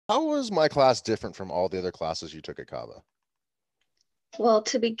How was my class different from all the other classes you took at Kava? Well,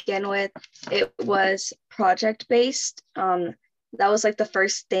 to begin with, it was project based. That was like the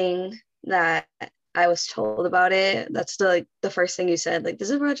first thing that I was told about it. That's the first thing you said, like this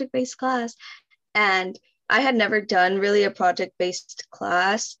is a project based class. And I had never done really a project based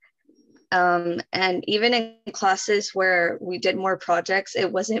class. And even in classes where we did more projects,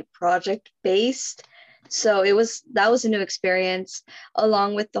 it wasn't project based. So that was a new experience,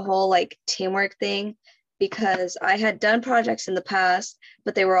 along with the whole like teamwork thing, because I had done projects in the past,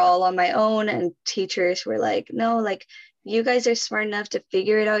 but they were all on my own, and teachers were like, no, like you guys are smart enough to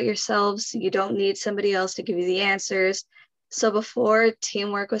figure it out yourselves. You don't need somebody else to give you the answers. So before,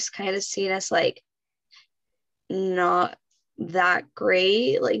 teamwork was kind of seen as like not that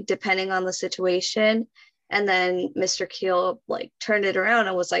great, like depending on the situation. And then Mr. Keel like turned it around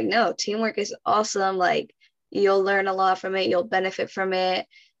and was like, no, teamwork is awesome. Like you'll learn a lot from it, you'll benefit from it,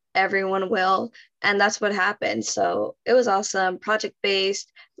 everyone will. And that's what happened. So it was awesome, project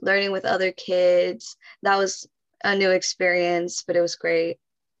based, learning with other kids. That was a new experience, but it was great.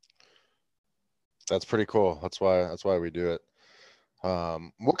 That's pretty cool. That's why we do it.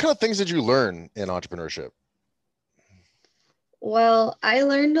 What kind of things did you learn in entrepreneurship? Well, I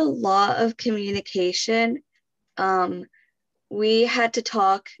learned a lot of communication. Um, we had to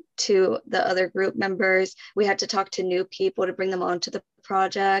talk to the other group members. We had to talk to new people to bring them onto the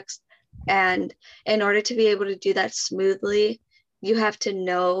projects. And in order to be able to do that smoothly, you have to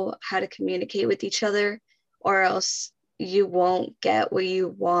know how to communicate with each other, or else you won't get what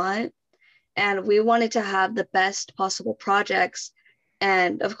you want. And we wanted to have the best possible projects.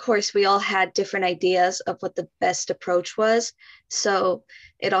 And of course, we all had different ideas of what the best approach was. So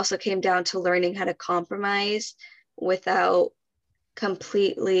it also came down to learning how to compromise without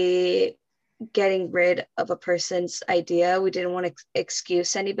completely getting rid of a person's idea. We didn't want to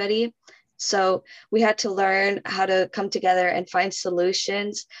excuse anybody. So we had to learn how to come together and find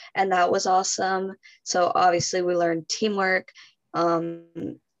solutions. And that was awesome. So obviously, we learned teamwork, um,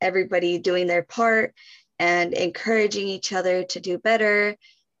 everybody doing their part and encouraging each other to do better,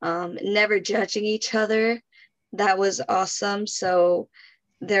 never judging each other. That was awesome. So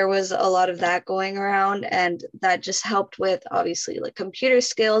there was a lot of that going around, and that just helped with obviously like computer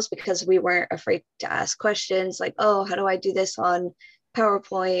skills, because we weren't afraid to ask questions like, oh, how do I do this on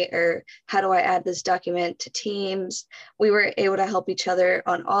PowerPoint, or how do I add this document to Teams? We were able to help each other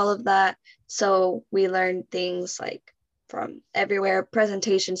on all of that. So we learned things like from everywhere,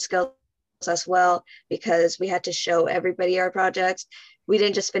 presentation skills as well, because we had to show everybody our projects. We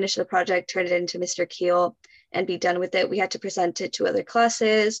didn't just finish the project, turn it into Mr. Keel and be done with it. We had to present it to other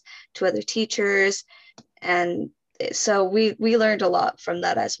classes, to other teachers. And so we learned a lot from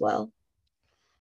that as well.